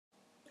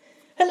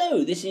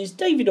Hello, this is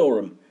David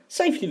Oram,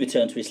 safely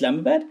returned to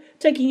Islamabad,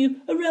 taking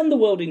you around the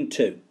world in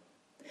two.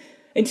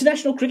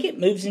 International cricket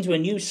moves into a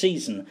new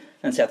season,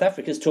 and South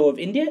Africa's tour of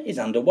India is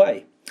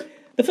underway.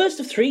 The first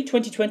of three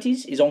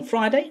 2020s is on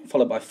Friday,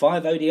 followed by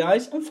 5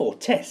 ODIs and 4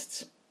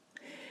 tests.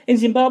 In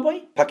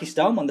Zimbabwe,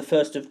 Pakistan won the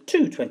first of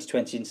 2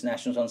 2020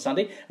 internationals on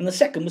Sunday, and the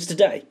second was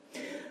today.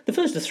 The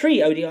first of 3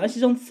 ODIs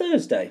is on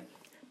Thursday.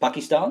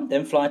 Pakistan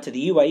then fly to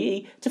the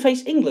UAE to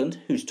face England,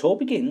 whose tour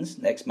begins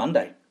next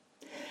Monday.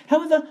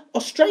 However,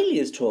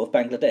 Australia's tour of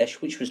Bangladesh,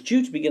 which was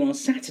due to begin on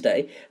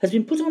Saturday, has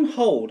been put on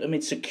hold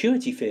amid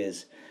security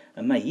fears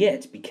and may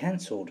yet be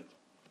cancelled.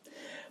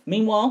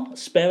 Meanwhile,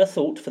 spare a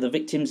thought for the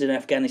victims in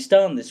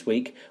Afghanistan this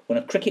week when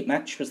a cricket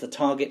match was the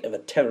target of a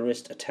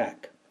terrorist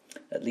attack.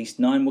 At least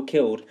 9 were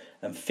killed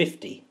and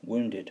 50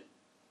 wounded.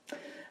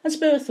 And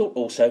spare a thought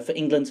also for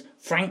England's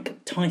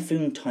Frank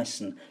Typhoon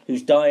Tyson,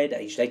 who's died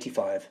aged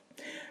 85.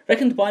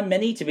 Reckoned by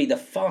many to be the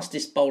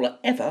fastest bowler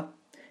ever,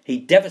 he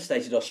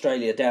devastated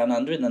Australia down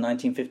under in the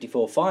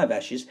 1954 Five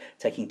Ashes,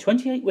 taking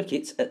 28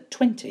 wickets at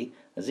 20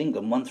 as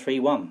England won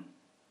 3-1.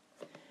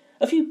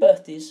 A few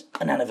birthdays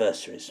and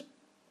anniversaries.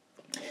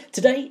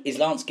 Today is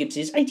Lance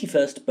Gibbs'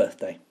 81st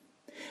birthday.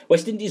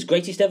 West Indies'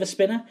 greatest ever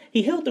spinner,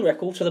 he held the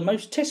record for the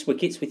most test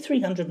wickets with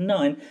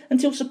 309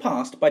 until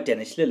surpassed by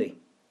Dennis Lillee.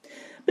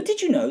 But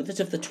did you know that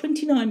of the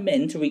 29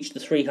 men to reach the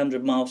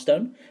 300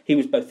 milestone, he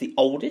was both the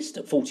oldest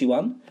at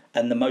 41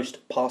 and the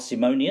most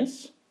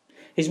parsimonious?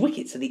 His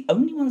wickets are the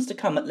only ones to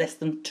come at less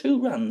than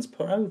 2 runs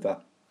per over.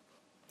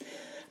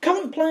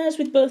 Current players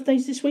with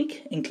birthdays this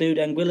week include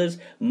Anguilla's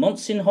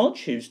Monson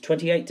Hodge, who's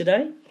 28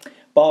 today,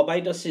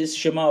 Barbados'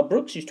 Shamar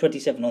Brooks, who's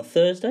 27 on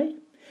Thursday,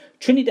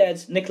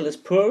 Trinidad's Nicholas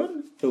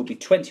Pooran, who will be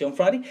 20 on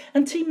Friday,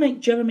 and teammate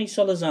Jeremy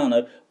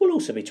Solorzano will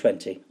also be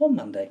 20 on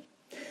Monday.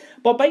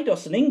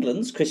 Barbados and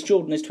England's Chris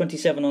Jordan is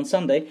 27 on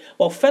Sunday,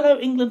 while fellow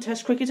England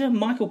Test cricketer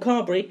Michael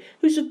Carberry,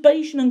 who's of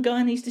Bayesian and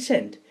Guyanese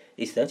descent,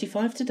 is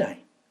 35 today.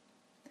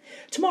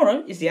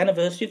 Tomorrow is the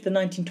anniversary of the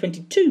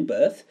 1922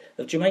 birth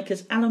of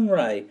Jamaica's Alan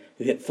Ray,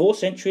 who hit 4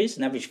 centuries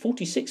and averaged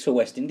 46 for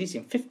West Indies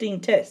in 15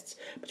 tests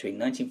between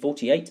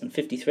 1948 and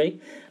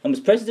 53, and was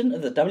president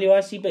of the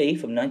WICB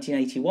from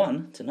 1981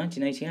 to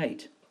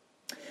 1988.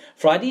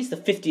 Friday is the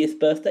 50th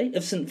birthday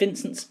of St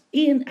Vincent's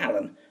Ian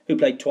Allen, who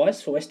played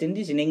twice for West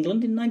Indies in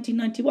England in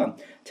 1991,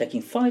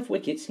 taking 5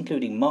 wickets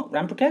including Mark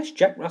Ramprakash,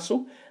 Jack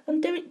Russell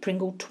and Derek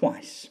Pringle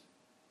twice.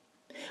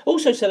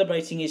 Also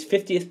celebrating his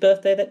 50th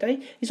birthday that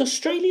day is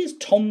Australia's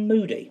Tom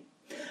Moody.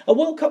 A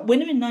World Cup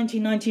winner in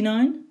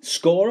 1999,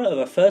 scorer of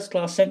a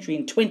first-class century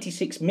in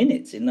 26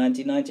 minutes in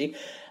 1990,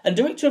 and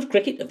director of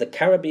cricket of the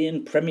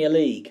Caribbean Premier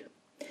League.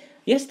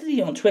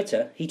 Yesterday on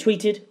Twitter, he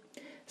tweeted,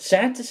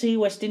 "Sad to see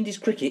West Indies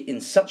cricket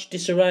in such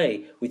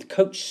disarray, with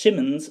Coach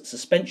Simmons'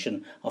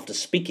 suspension after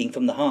speaking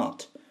from the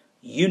heart.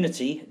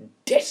 Unity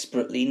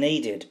desperately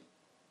needed."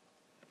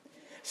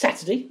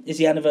 Saturday is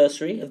the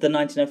anniversary of the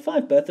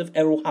 1905 birth of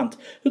Errol Hunt,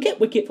 who kept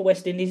wicket for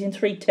West Indies in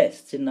 3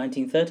 tests in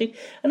 1930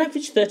 and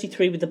averaged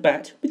 33 with the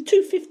bat, with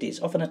 2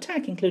 50s off an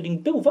attack including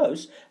Bill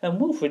Vose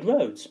and Wilfred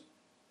Rhodes.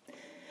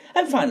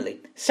 And finally,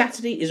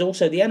 Saturday is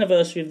also the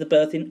anniversary of the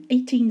birth in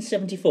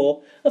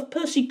 1874 of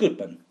Percy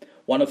Goodman,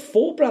 one of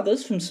 4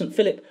 brothers from St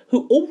Philip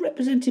who all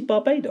represented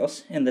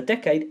Barbados in the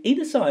decade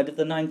either side of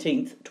the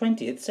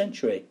 19th-20th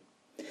century.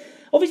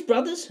 Of his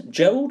brothers,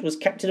 Gerald was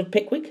captain of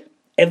Pickwick,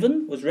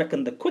 Evan was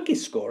reckoned the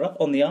quickest scorer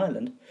on the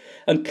island,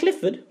 and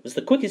Clifford was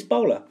the quickest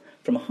bowler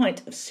from a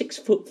height of 6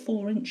 foot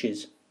 4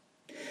 inches.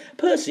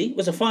 Percy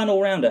was a fine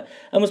all-rounder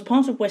and was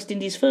part of West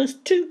Indies'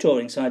 first 2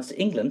 touring sides to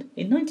England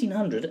in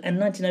 1900 and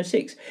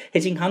 1906,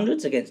 hitting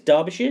hundreds against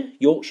Derbyshire,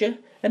 Yorkshire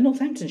and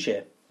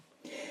Northamptonshire.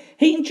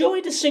 He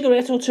enjoyed a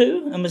cigarette or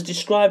 2 and was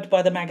described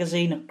by the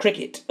magazine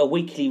Cricket, a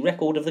weekly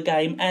record of the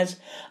game, as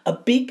a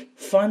big,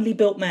 finely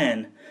built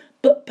man,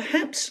 but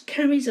perhaps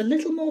carries a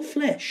little more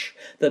flesh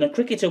than a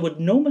cricketer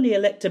would normally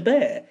elect to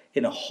bear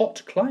in a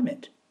hot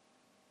climate.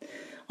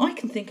 I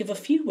can think of a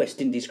few West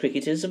Indies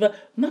cricketers of a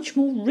much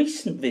more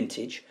recent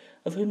vintage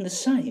of whom the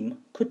same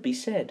could be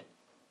said.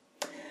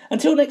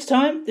 Until next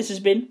time, this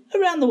has been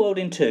Around the World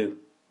in 2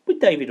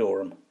 with David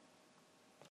Oram.